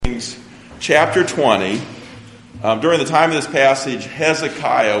chapter 20. During the time of this passage,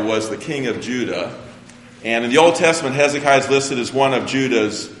 Hezekiah was the king of Judah. And in the Old Testament, Hezekiah is listed as one of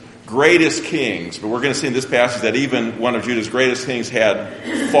Judah's greatest kings. But we're going to see in this passage that even one of Judah's greatest kings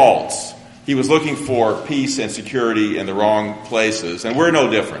had faults. He was looking for peace and security in the wrong places. And we're no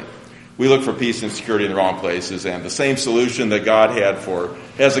different. We look for peace and security in the wrong places. And the same solution that God had for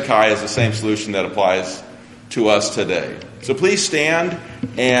Hezekiah is the same solution that applies to us today. So please stand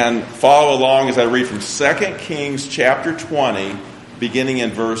and follow along as I read from 2 Kings chapter 20, beginning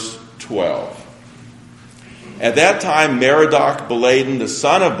in verse 12. At that time, Merodach-Baladan, the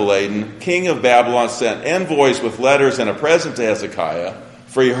son of Baladan, king of Babylon, sent envoys with letters and a present to Hezekiah,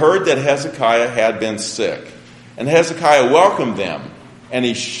 for he heard that Hezekiah had been sick. And Hezekiah welcomed them, and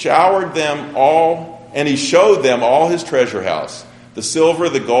he showed them all his treasure house, the silver,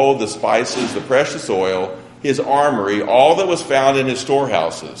 the gold, the spices, the precious oil, his armory, all that was found in his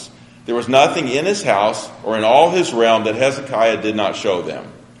storehouses. There was nothing in his house or in all his realm that Hezekiah did not show them.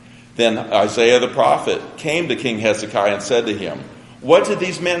 Then Isaiah the prophet came to King Hezekiah and said to him, "What did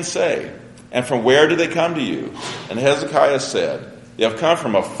these men say? And from where did they come to you?" And Hezekiah said, "They have come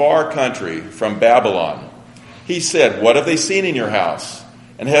from a far country, from Babylon." He said, "What have they seen in your house?"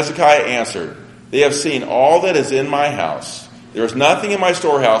 And Hezekiah answered, "They have seen all that is in my house. There is nothing in my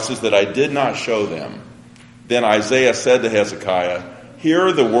storehouses that I did not show them." Then Isaiah said to Hezekiah,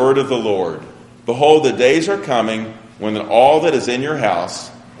 "Hear the word of the Lord. Behold, the days are coming when all that is in your house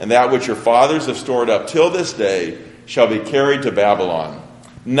and that which your fathers have stored up till this day shall be carried to Babylon.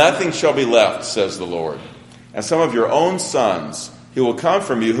 Nothing shall be left, says the Lord. And some of your own sons who will come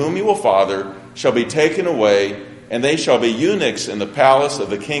from you, whom you will father, shall be taken away, and they shall be eunuchs in the palace of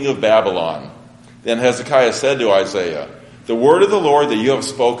the king of Babylon." Then Hezekiah said to Isaiah, "The word of the Lord that you have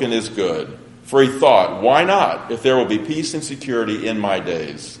spoken is good." For he thought, "Why not, if there will be peace and security in my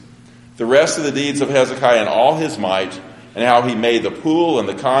days?" The rest of the deeds of Hezekiah and all his might, and how he made the pool and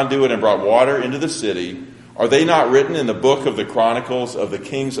the conduit and brought water into the city, are they not written in the book of the Chronicles of the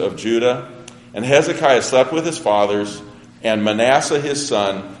kings of Judah? And Hezekiah slept with his fathers, and Manasseh his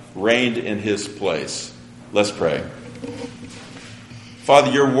son reigned in his place. Let's pray.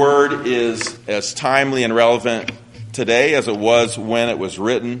 Father, your word is as timely and relevant today as it was when it was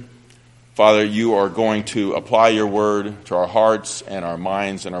written. Father, you are going to apply your word to our hearts and our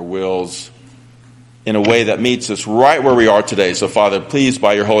minds and our wills in a way that meets us right where we are today. So, Father, please,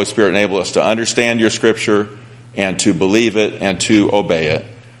 by your Holy Spirit, enable us to understand your scripture and to believe it and to obey it.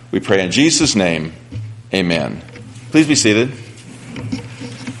 We pray in Jesus' name, amen. Please be seated.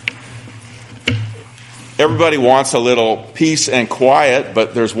 Everybody wants a little peace and quiet,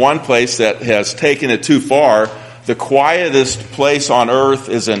 but there's one place that has taken it too far. The quietest place on earth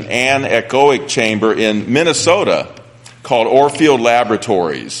is an anechoic chamber in Minnesota called Orfield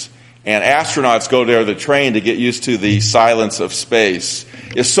Laboratories. And astronauts go there to train to get used to the silence of space.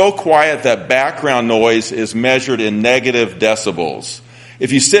 It's so quiet that background noise is measured in negative decibels.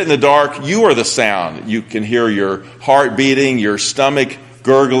 If you sit in the dark, you are the sound. You can hear your heart beating, your stomach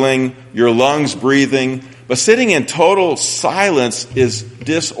gurgling, your lungs breathing. But sitting in total silence is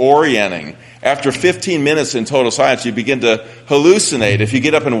disorienting. After 15 minutes in total silence, you begin to hallucinate. If you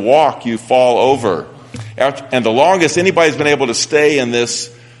get up and walk, you fall over. And the longest anybody's been able to stay in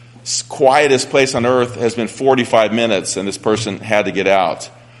this quietest place on earth has been 45 minutes, and this person had to get out.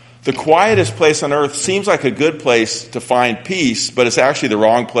 The quietest place on earth seems like a good place to find peace, but it's actually the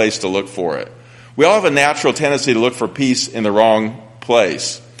wrong place to look for it. We all have a natural tendency to look for peace in the wrong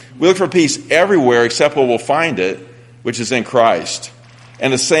place. We look for peace everywhere except where we'll find it, which is in Christ.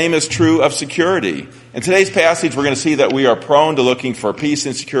 And the same is true of security. In today's passage, we're going to see that we are prone to looking for peace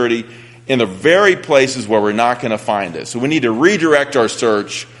and security in the very places where we're not going to find it. So we need to redirect our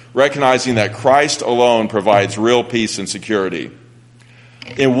search, recognizing that Christ alone provides real peace and security.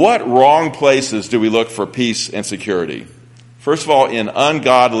 In what wrong places do we look for peace and security? First of all, in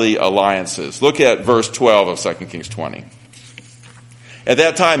ungodly alliances. Look at verse 12 of 2 Kings 20. At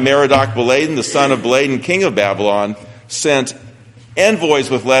that time, Merodach-Baladan, the son of Baladan, king of Babylon, sent envoys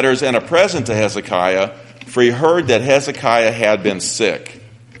with letters and a present to Hezekiah, for he heard that Hezekiah had been sick.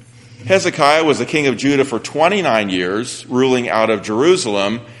 Hezekiah was the king of Judah for 29 years, ruling out of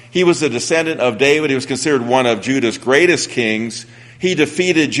Jerusalem. He was a descendant of David. He was considered one of Judah's greatest kings. He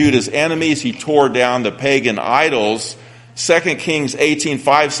defeated Judah's enemies. He tore down the pagan idols. 2 Kings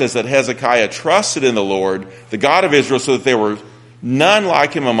 18:5 says that Hezekiah trusted in the Lord, the God of Israel, so that there were none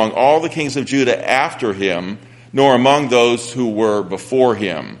like him among all the kings of Judah after him, nor among those who were before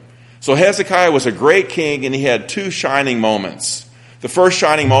him. So Hezekiah was a great king, and he had two shining moments. The first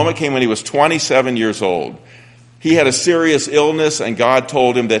shining moment came when he was 27 years old. He had a serious illness, and God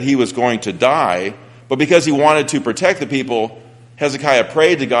told him that he was going to die. But because he wanted to protect the people, Hezekiah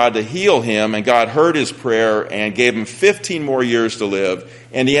prayed to God to heal him, and God heard his prayer and gave him 15 more years to live,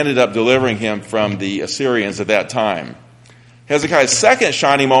 and he ended up delivering him from the Assyrians at that time. Hezekiah's second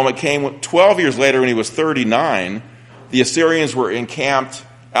shining moment came 12 years later when he was 39. The Assyrians were encamped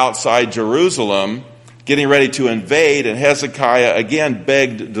outside Jerusalem, getting ready to invade, and Hezekiah again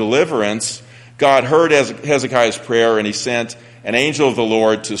begged deliverance. God heard Hezekiah's prayer, and he sent an angel of the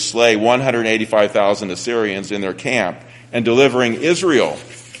Lord to slay 185,000 Assyrians in their camp and delivering Israel.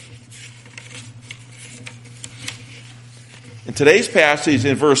 In today's passage,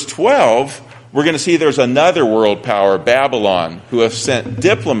 in verse 12, we're going to see there's another world power, Babylon, who have sent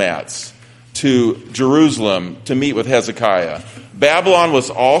diplomats to Jerusalem to meet with Hezekiah. Babylon was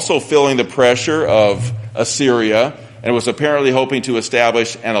also feeling the pressure of Assyria and was apparently hoping to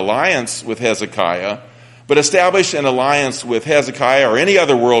establish an alliance with Hezekiah. But establish an alliance with Hezekiah or any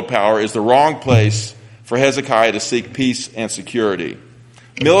other world power is the wrong place for Hezekiah to seek peace and security.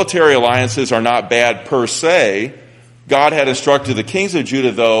 Military alliances are not bad per se. God had instructed the kings of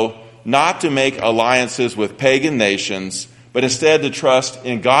Judah, though, not to make alliances with pagan nations, but instead to trust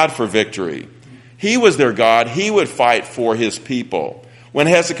in God for victory. He was their God. He would fight for his people. When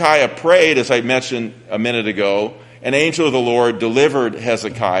Hezekiah prayed, as I mentioned a minute ago, an angel of the Lord delivered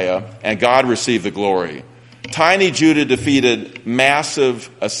Hezekiah, and God received the glory. Tiny Judah defeated massive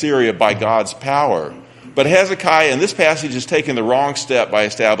Assyria by God's power. But Hezekiah, in this passage, has taken the wrong step by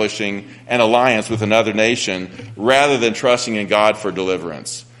establishing an alliance with another nation rather than trusting in God for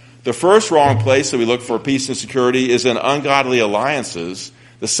deliverance. The first wrong place that we look for peace and security is in ungodly alliances.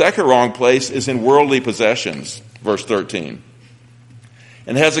 The second wrong place is in worldly possessions. Verse 13.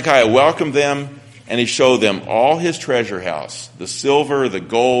 And Hezekiah welcomed them, and he showed them all his treasure house, the silver, the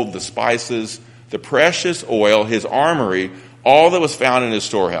gold, the spices, the precious oil, his armory, all that was found in his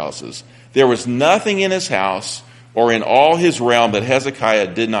storehouses. There was nothing in his house or in all his realm that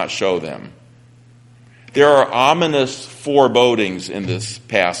Hezekiah did not show them. There are ominous forebodings in this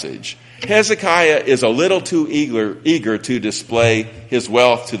passage. Hezekiah is a little too eager to display his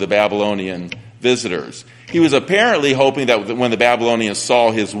wealth to the Babylonian visitors. He was apparently hoping that when the Babylonians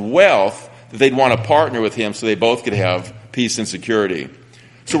saw his wealth, that they'd want to partner with him so they both could have peace and security.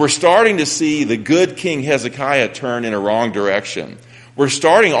 So we're starting to see the good King Hezekiah turn in a wrong direction. We're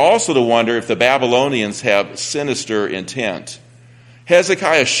starting also to wonder if the Babylonians have sinister intent.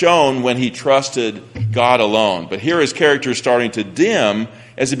 Hezekiah shone when he trusted God alone, but here his character is starting to dim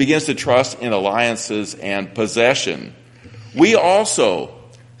as he begins to trust in alliances and possession. We also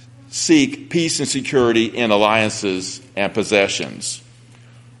seek peace and security in alliances and possessions.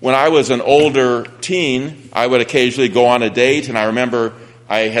 When I was an older teen, I would occasionally go on a date, and I remember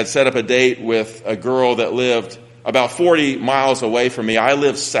I had set up a date with a girl that lived about 40 miles away from me. I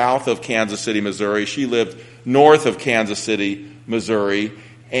lived south of Kansas City, Missouri. She lived north of Kansas City, Missouri.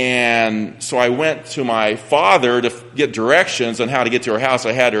 And so I went to my father to get directions on how to get to her house.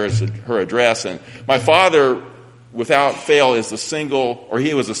 I had her address. And my father, without fail, was the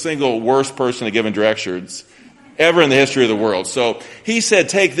single worst person to give directions ever in the history of the world. So he said,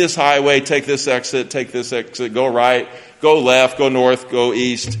 take this highway, take this exit, go right, go left, go north, go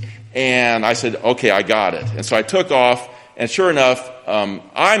east. And I said, okay, I got it. And so I took off, and sure enough,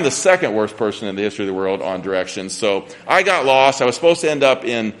 I'm the second worst person in the history of the world on directions. So I got lost. I was supposed to end up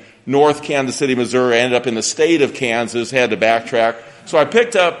in North Kansas City, Missouri. I ended up in the state of Kansas, had to backtrack. So I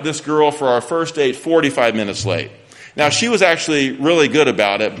picked up this girl for our first date 45 minutes late. Now, she was actually really good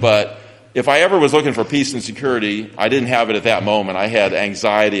about it, but if I ever was looking for peace and security, I didn't have it at that moment. I had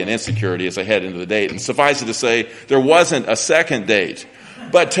anxiety and insecurity as I headed into the date. And suffice it to say, there wasn't a second date.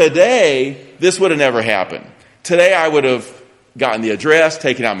 But today, this would have never happened. Today, I would have gotten the address,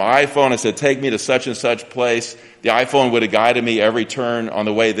 taken out my iPhone, and said, take me to such and such place. The iPhone would have guided me every turn on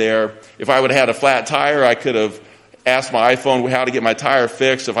the way there. If I would have had a flat tire, I could have asked my iPhone how to get my tire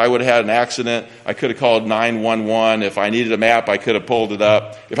fixed. If I would have had an accident, I could have called 911. If I needed a map, I could have pulled it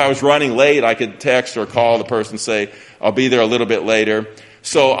up. If I was running late, I could text or call the person and say, I'll be there a little bit later.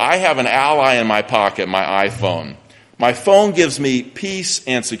 So I have an ally in my pocket, my iPhone. My phone gives me peace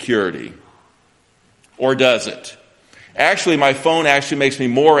and security. Or does it? Actually, my phone actually makes me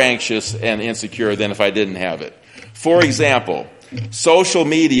more anxious and insecure than if I didn't have it. For example, social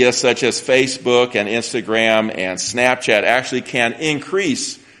media such as Facebook and Instagram and Snapchat actually can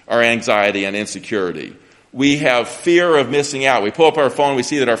increase our anxiety and insecurity. We have fear of missing out. We pull up our phone, we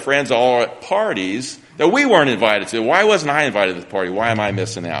see that our friends are all at parties that we weren't invited to. Why wasn't I invited to this party? Why am I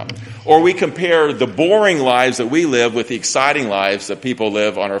missing out? Or we compare the boring lives that we live with the exciting lives that people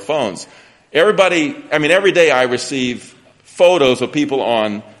live on our phones. Every day I receive photos of people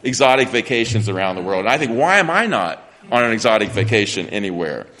on exotic vacations around the world. And I think, why am I not on an exotic vacation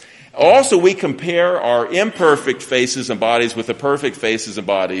anywhere? Also, we compare our imperfect faces and bodies with the perfect faces and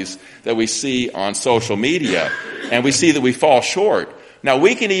bodies that we see on social media. And we see that we fall short. Now,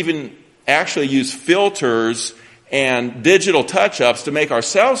 we can even actually use filters and digital touch-ups to make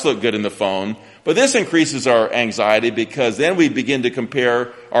ourselves look good in the phone. But this increases our anxiety because then we begin to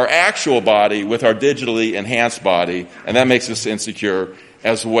compare our actual body with our digitally enhanced body, and that makes us insecure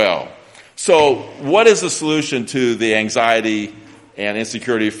as well. So what is the solution to the anxiety and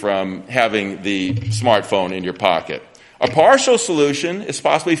insecurity from having the smartphone in your pocket? A partial solution is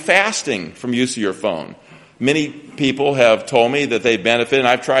possibly fasting from use of your phone. Many people have told me that they benefit, and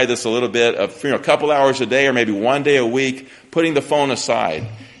I've tried this a little bit, of a couple hours a day or maybe one day a week, putting the phone aside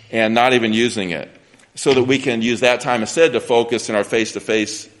and not even using it, so that we can use that time instead to focus in our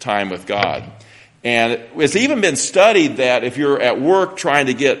face-to-face time with God. And it's even been studied that if you're at work trying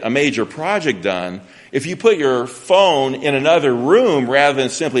to get a major project done, if you put your phone in another room rather than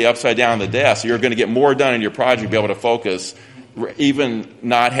simply upside down on the desk, you're going to get more done in your project, be able to focus, even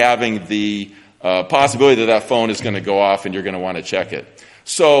not having the possibility that phone is going to go off and you're going to want to check it.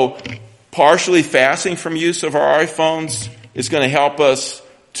 So partially fasting from use of our iPhones is going to help us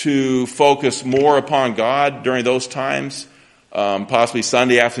to focus more upon God during those times. Possibly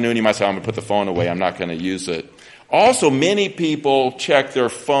Sunday afternoon, you might say, I'm going to put the phone away. I'm not going to use it. Also, many people check their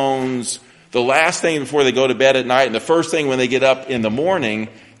phones the last thing before they go to bed at night and the first thing when they get up in the morning.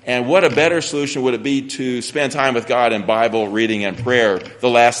 And what a better solution would it be to spend time with God in Bible reading and prayer the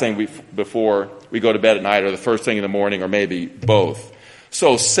last thing before we go to bed at night, or the first thing in the morning, or maybe both.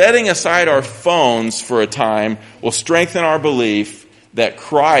 So setting aside our phones for a time will strengthen our belief that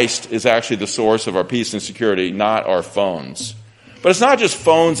Christ is actually the source of our peace and security, not our phones. But it's not just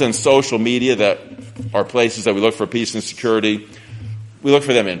phones and social media that are places that we look for peace and security. We look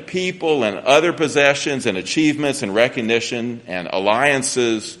for them in people and other possessions and achievements and recognition and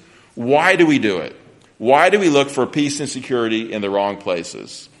alliances. Why do we do it? Why do we look for peace and security in the wrong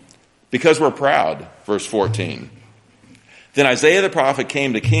places? Because we're proud, verse 14. Then Isaiah the prophet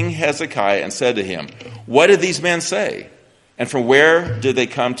came to King Hezekiah and said to him, "What did these men say? And from where did they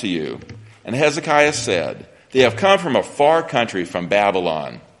come to you?" And Hezekiah said, "They have come from a far country, from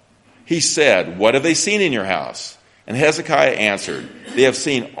Babylon." He said, "What have they seen in your house?" And Hezekiah answered, "They have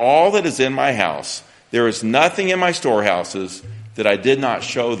seen all that is in my house. There is nothing in my storehouses that I did not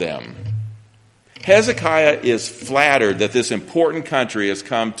show them." Hezekiah is flattered that this important country has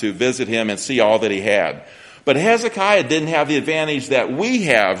come to visit him and see all that he had. But Hezekiah didn't have the advantage that we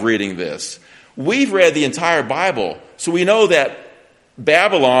have reading this. We've read the entire Bible, so we know that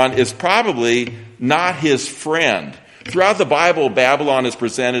Babylon is probably not his friend. Throughout the Bible, Babylon is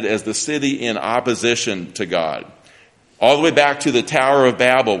presented as the city in opposition to God. All the way back to the Tower of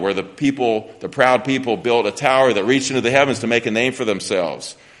Babel, where the proud people built a tower that reached into the heavens to make a name for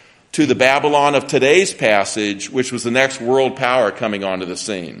themselves. To the Babylon of today's passage, which was the next world power coming onto the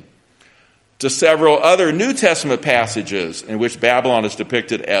scene. To several other New Testament passages in which Babylon is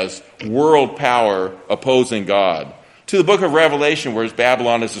depicted as world power opposing God. To the book of Revelation, where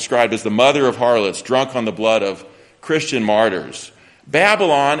Babylon is described as the mother of harlots, drunk on the blood of Christian martyrs.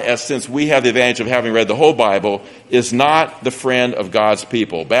 Babylon, as since we have the advantage of having read the whole Bible, is not the friend of God's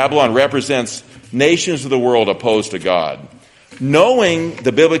people. Babylon represents nations of the world opposed to God. Knowing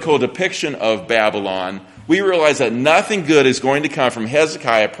the biblical depiction of Babylon, we realize that nothing good is going to come from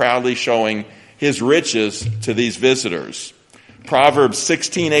Hezekiah proudly showing his riches to these visitors. Proverbs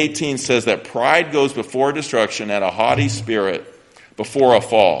 16:18 says that pride goes before destruction and a haughty spirit before a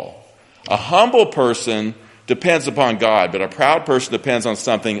fall. A humble person depends upon God, but a proud person depends on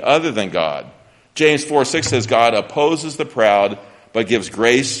something other than God. James 4:6 says God opposes the proud, but gives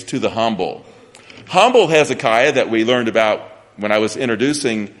grace to the humble. Humble Hezekiah, that we learned about when I was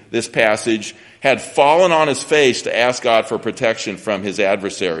introducing this passage, had fallen on his face to ask God for protection from his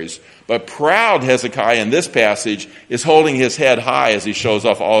adversaries. But proud Hezekiah in this passage is holding his head high as he shows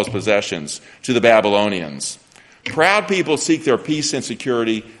off all his possessions to the Babylonians. Proud people seek their peace and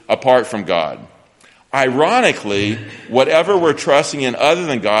security apart from God. Ironically, whatever we're trusting in other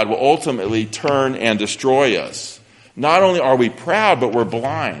than God will ultimately turn and destroy us. Not only are we proud, but we're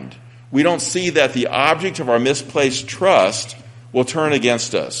blind. We don't see that the object of our misplaced trust will turn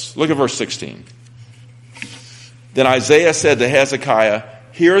against us. Look at verse 16. Then Isaiah said to Hezekiah,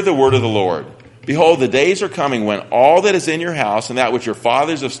 "Hear the word of the Lord. Behold, the days are coming when all that is in your house and that which your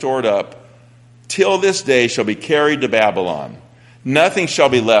fathers have stored up till this day shall be carried to Babylon. Nothing shall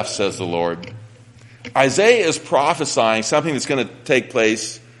be left, says the Lord." Isaiah is prophesying something that's going to take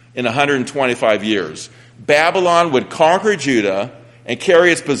place in 125 years. Babylon would conquer Judah and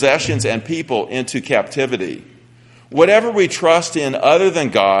carry its possessions and people into captivity. Whatever we trust in other than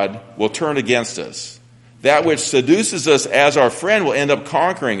God will turn against us. That which seduces us as our friend will end up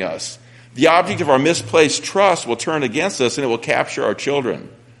conquering us. The object of our misplaced trust will turn against us, and it will capture our children.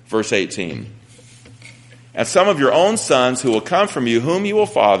 Verse 18. And some of your own sons who will come from you, whom you will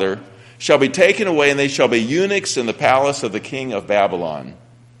father, shall be taken away, and they shall be eunuchs in the palace of the king of Babylon.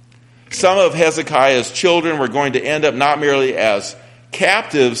 Some of Hezekiah's children were going to end up not merely as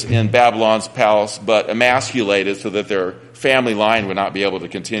captives in Babylon's palace, but emasculated so that their family line would not be able to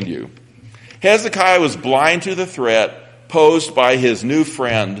continue. Hezekiah was blind to the threat posed by his new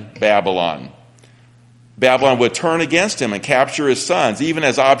friend, Babylon. Babylon would turn against him and capture his sons, even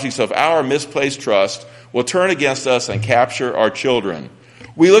as objects of our misplaced trust will turn against us and capture our children.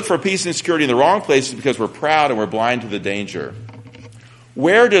 We look for peace and security in the wrong places because we're proud and we're blind to the danger.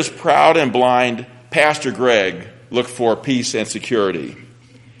 Where does proud and blind Pastor Greg look for peace and security?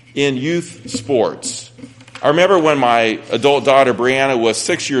 In youth sports. I remember when my adult daughter Brianna was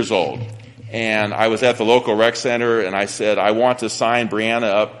 6 years old, and I was at the local rec center, and I said, I want to sign Brianna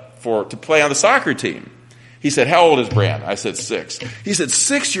up to play on the soccer team. He said, how old is Brianna? I said, 6. He said,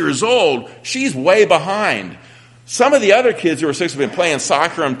 6 years old? She's way behind. Some of the other kids who were 6 have been playing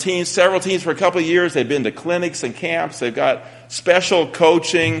soccer on teams, several teams for a couple of years. They've been to clinics and camps. They've got special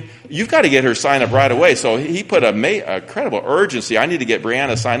coaching. You've got to get her signed up right away. So he put a credible urgency. I need to get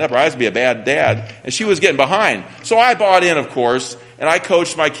Brianna signed up or I was to be a bad dad. And she was getting behind. So I bought in, of course, and I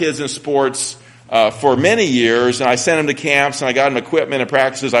coached my kids in sports for many years. And I sent them to camps, and I got them equipment and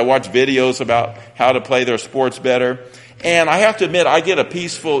practices. I watched videos about how to play their sports better. And I have to admit, I get a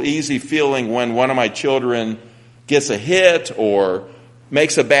peaceful, easy feeling when one of my children gets a hit or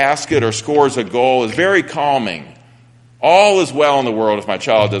makes a basket or scores a goal. Is very calming. All is well in the world if my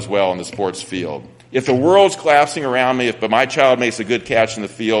child does well in the sports field. If the world's collapsing around me, but my child makes a good catch in the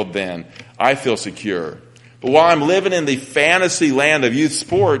field, then I feel secure. But while I'm living in the fantasy land of youth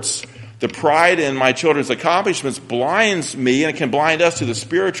sports, the pride in my children's accomplishments blinds me, and it can blind us to the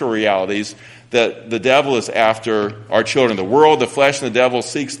spiritual realities that the devil is after our children. The world, the flesh, and the devil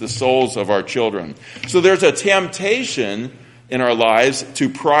seeks the souls of our children. So there's a temptation in our lives to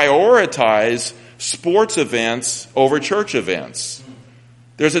prioritize sports events over church events.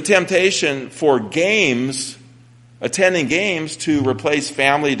 There's a temptation for attending games to replace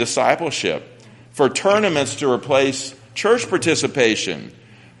family discipleship, for tournaments to replace church participation,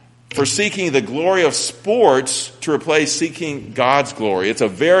 for seeking the glory of sports to replace seeking God's glory. It's a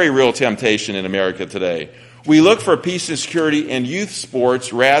very real temptation in America today. We look for peace and security in youth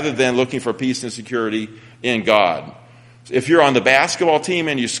sports rather than looking for peace and security in God. If you're on the basketball team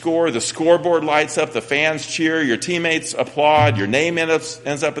and you score, the scoreboard lights up, the fans cheer, your teammates applaud, your name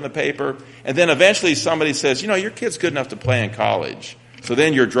ends up in the paper, and then eventually somebody says, your kid's good enough to play in college. So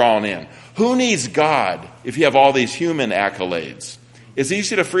then you're drawn in. Who needs God if you have all these human accolades? It's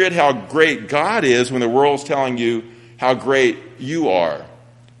easy to forget how great God is when the world's telling you how great you are.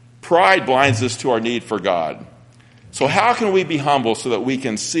 Pride blinds us to our need for God. So how can we be humble so that we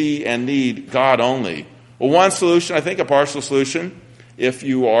can see and need God only? Well, one solution, I think a partial solution, if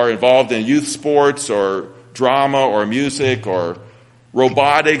you are involved in youth sports or drama or music or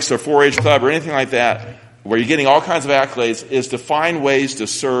robotics or 4-H club or anything like that, where you're getting all kinds of accolades, is to find ways to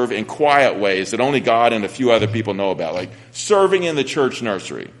serve in quiet ways that only God and a few other people know about, like serving in the church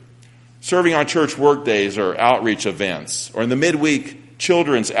nursery, serving on church work days or outreach events, or in the midweek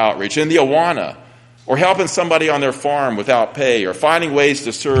children's outreach, in the Awana, or helping somebody on their farm without pay, or finding ways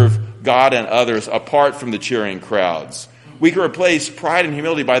to serve God and others apart from the cheering crowds. We can replace pride and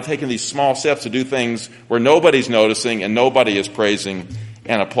humility by taking these small steps to do things where nobody's noticing and nobody is praising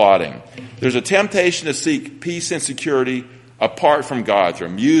and applauding. There's a temptation to seek peace and security apart from God through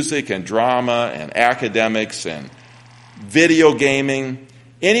music and drama and academics and video gaming.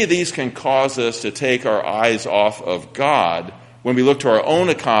 Any of these can cause us to take our eyes off of God when we look to our own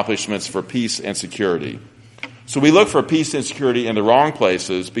accomplishments for peace and security. So we look for peace and security in the wrong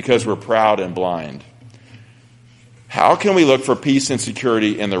places because we're proud and blind. How can we look for peace and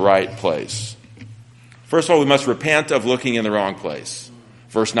security in the right place? First of all, we must repent of looking in the wrong place.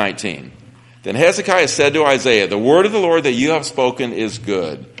 Verse 19. Then Hezekiah said to Isaiah, the word of the Lord that you have spoken is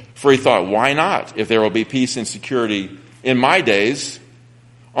good. For he thought, why not, if there will be peace and security in my days?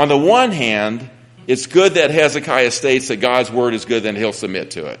 On the one hand, it's good that Hezekiah states that God's word is good, then he'll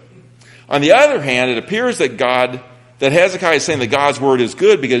submit to it. On the other hand, it appears that Hezekiah is saying that God's word is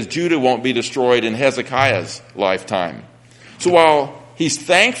good because Judah won't be destroyed in Hezekiah's lifetime. So while he's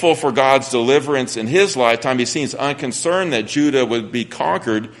thankful for God's deliverance in his lifetime. He seems unconcerned that Judah would be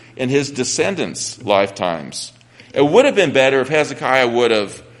conquered in his descendants' lifetimes. It would have been better if Hezekiah would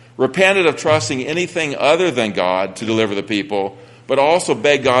have repented of trusting anything other than God to deliver the people, but also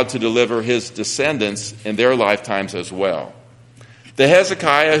begged God to deliver his descendants in their lifetimes as well. The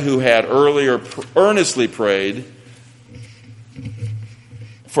Hezekiah who had earlier earnestly prayed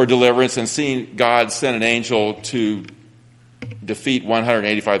for deliverance and seen God send an angel to defeat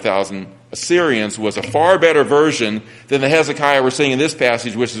 185,000 Assyrians was a far better version than the Hezekiah we're seeing in this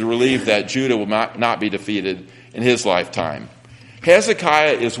passage, which is relieved that Judah will not be defeated in his lifetime.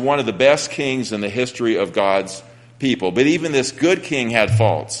 Hezekiah is one of the best kings in the history of God's people, but even this good king had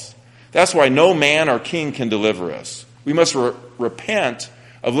faults. That's why no man or king can deliver us. We must repent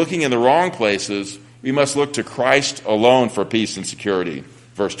of looking in the wrong places. We must look to Christ alone for peace and security.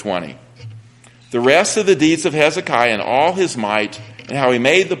 Verse 20. The rest of the deeds of Hezekiah and all his might, and how he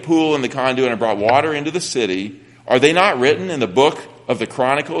made the pool and the conduit and brought water into the city, are they not written in the book of the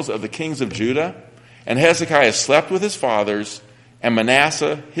Chronicles of the kings of Judah? And Hezekiah slept with his fathers, and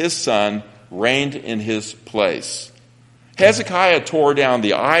Manasseh, his son, reigned in his place. Hezekiah tore down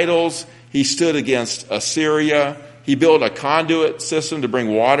the idols. He stood against Assyria. He built a conduit system to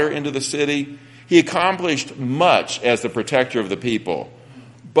bring water into the city. He accomplished much as the protector of the people.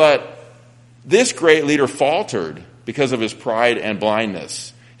 But this great leader faltered because of his pride and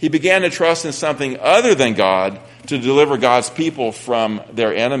blindness. He began to trust in something other than God to deliver God's people from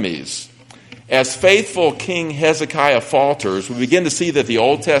their enemies. As faithful King Hezekiah falters, we begin to see that the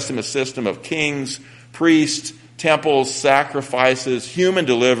Old Testament system of kings, priests, temples, sacrifices, human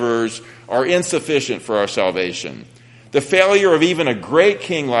deliverers are insufficient for our salvation. The failure of even a great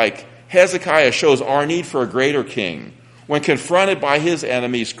king like Hezekiah shows our need for a greater king. When confronted by his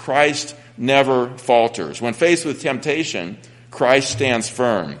enemies, Christ never falters. When faced with temptation, Christ stands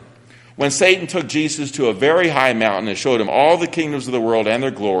firm. When Satan took Jesus to a very high mountain and showed him all the kingdoms of the world and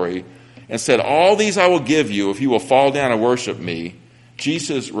their glory, and said, "All these I will give you if you will fall down and worship me,"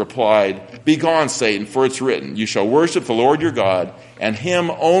 Jesus replied, "Begone, Satan, for it's written, you shall worship the Lord your God, and him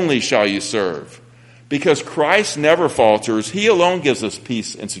only shall you serve." Because Christ never falters, he alone gives us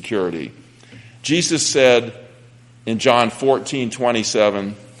peace and security. Jesus said in John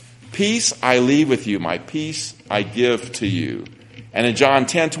 14:27, "Peace I leave with you, my peace I give to you." And in John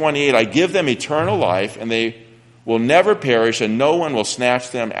 10:28, "I give them eternal life, and they will never perish, and no one will snatch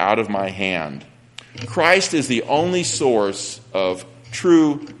them out of my hand." Christ is the only source of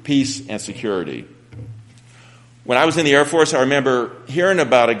true peace and security. When I was in the Air Force, I remember hearing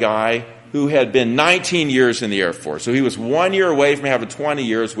about a guy who had been 19 years in the Air Force. So he was 1 year away from having 20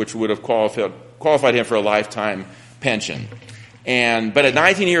 years, which would have qualified him for a lifetime pension. But at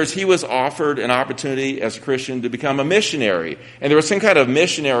 19 years, he was offered an opportunity as a Christian to become a missionary. And there was some kind of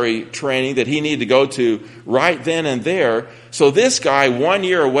missionary training that he needed to go to right then and there. So this guy, 1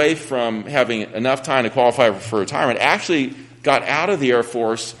 year away from having enough time to qualify for retirement, actually got out of the Air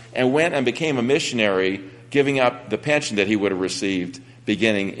Force and went and became a missionary, giving up the pension that he would have received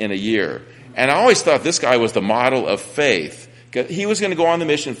beginning in a year. And I always thought this guy was the model of faith. He was going to go on the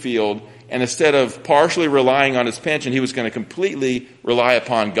mission field, and instead of partially relying on his pension, he was going to completely rely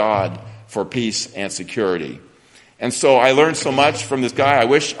upon God for peace and security. And so I learned so much from this guy. I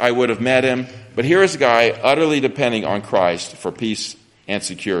wish I would have met him. But here is a guy utterly depending on Christ for peace and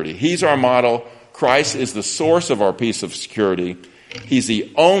security. He's our model. Christ is the source of our peace and security. He's the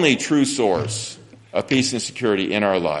only true source of peace and security in our life.